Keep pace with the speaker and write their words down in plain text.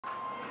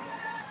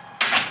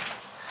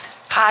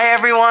Hi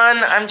everyone,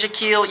 I'm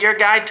Jakeel, your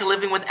guide to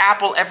living with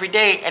Apple every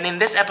day, and in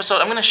this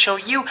episode I'm going to show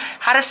you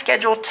how to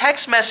schedule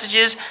text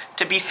messages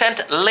to be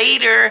sent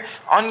later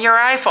on your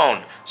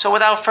iPhone. So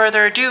without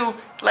further ado,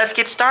 let's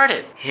get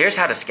started. Here's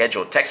how to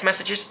schedule text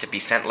messages to be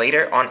sent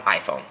later on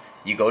iPhone.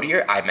 You go to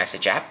your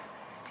iMessage app,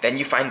 then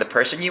you find the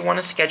person you want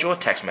to schedule a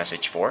text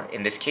message for.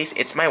 In this case,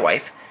 it's my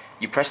wife.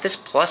 You press this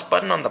plus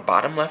button on the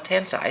bottom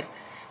left-hand side,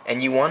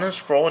 and you want to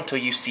scroll until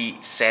you see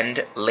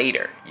Send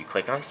Later. You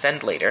click on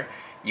Send Later.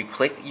 You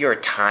click your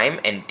time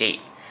and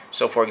date.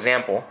 So for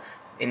example,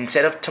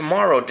 instead of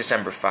tomorrow,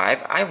 December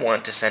 5, I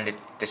want to send it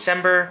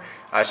December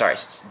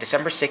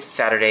 6th,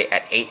 Saturday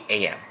at 8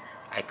 a.m.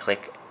 I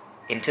click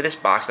into this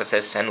box that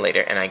says Send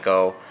Later, and I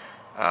go,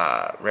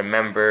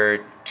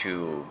 remember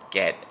to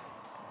get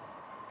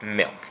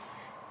milk.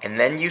 And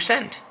then you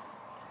send.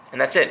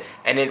 And that's it.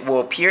 And it will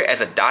appear as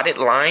a dotted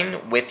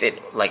line with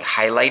it like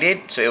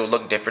highlighted, so it will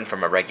look different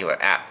from a regular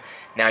app.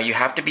 Now you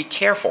have to be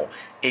careful.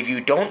 If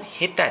you don't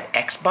hit that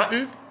X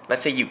button,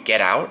 let's say you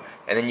get out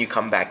and then you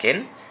come back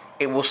in,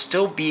 it will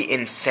still be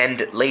in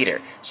Send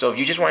Later. So if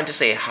you just wanted to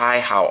say,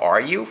 hi, how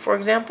are you, for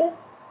example,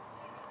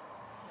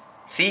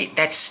 see,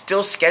 that's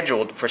still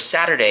scheduled for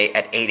Saturday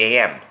at 8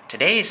 a.m.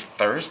 Today is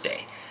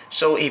Thursday.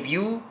 So if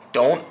you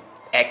don't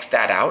X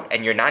that out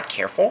and you're not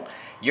careful,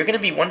 you're going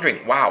to be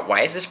wondering, wow,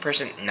 why is this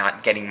person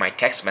not getting my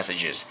text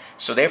messages?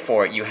 So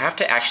therefore, you have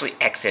to actually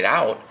X it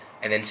out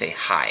and then say,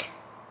 hi,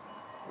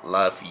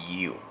 love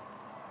you.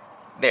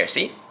 There,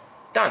 see?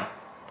 Done.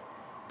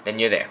 Then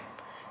you're there.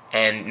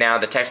 And now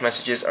the text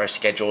messages are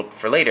scheduled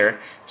for later.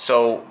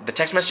 So the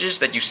text messages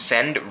that you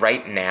send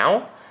right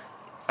now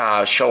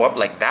show up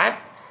like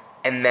that.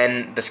 And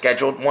then the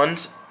scheduled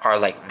ones are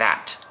like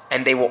that.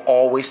 And they will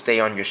always stay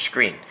on your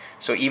screen.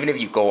 So even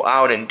if you go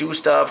out and do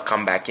stuff,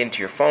 come back into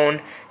your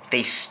phone,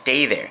 they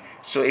stay there.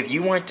 So if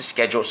you want to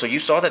schedule, so you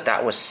saw that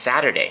that was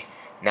Saturday.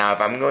 Now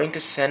if I'm going to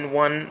send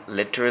one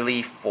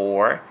literally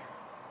for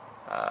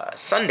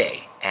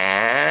Sunday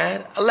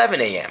at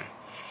 11 a.m.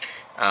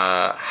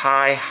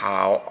 Hi,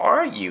 how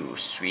are you,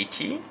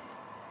 sweetie?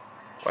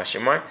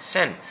 Question mark,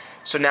 send.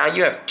 So now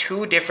you have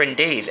 2 different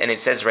days, and it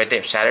says right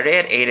there, Saturday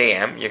at 8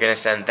 a.m., you're going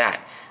to send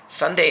that.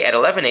 Sunday at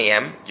 11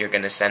 a.m., you're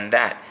going to send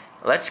that.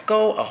 Let's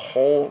go a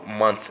whole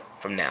month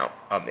from now.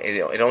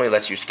 It only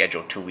lets you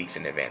schedule 2 weeks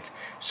in advance.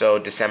 So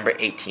December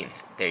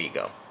 18th, there you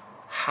go.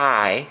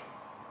 Hi.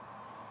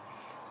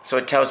 So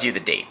it tells you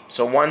the date.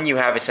 So one you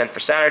have it sent for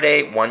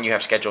Saturday, one you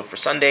have scheduled for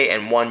Sunday,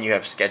 and one you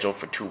have scheduled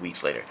for 2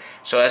 weeks later.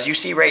 So as you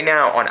see right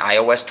now on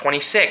iOS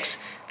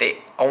 26, they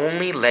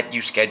only let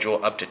you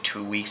schedule up to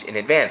 2 weeks in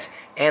advance.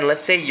 And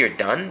let's say you're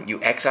done,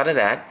 you X out of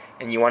that,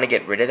 and you want to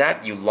get rid of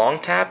that, you long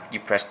tap,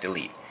 you press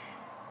delete.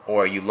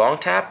 Or you long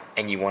tap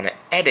and you want to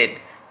edit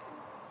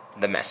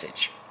the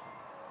message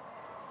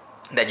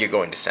that you're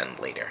going to send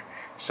later.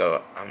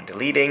 So I'm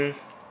deleting,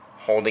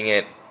 holding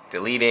it,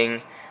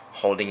 deleting,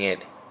 holding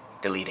it,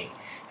 deleting.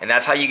 And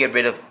that's how you get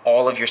rid of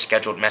all of your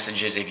scheduled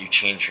messages if you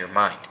change your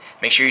mind.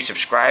 Make sure you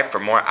subscribe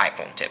for more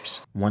iPhone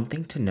tips. One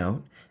thing to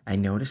note, I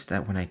noticed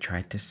that when I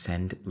tried to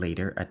send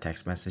later a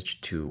text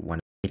message to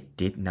one, it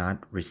did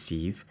not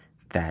receive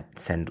that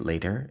send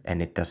later,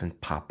 and it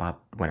doesn't pop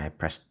up when I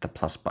press the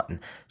plus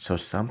button. So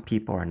some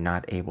people are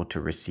not able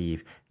to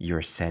receive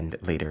your send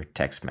later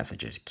text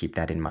messages. Keep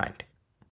that in mind.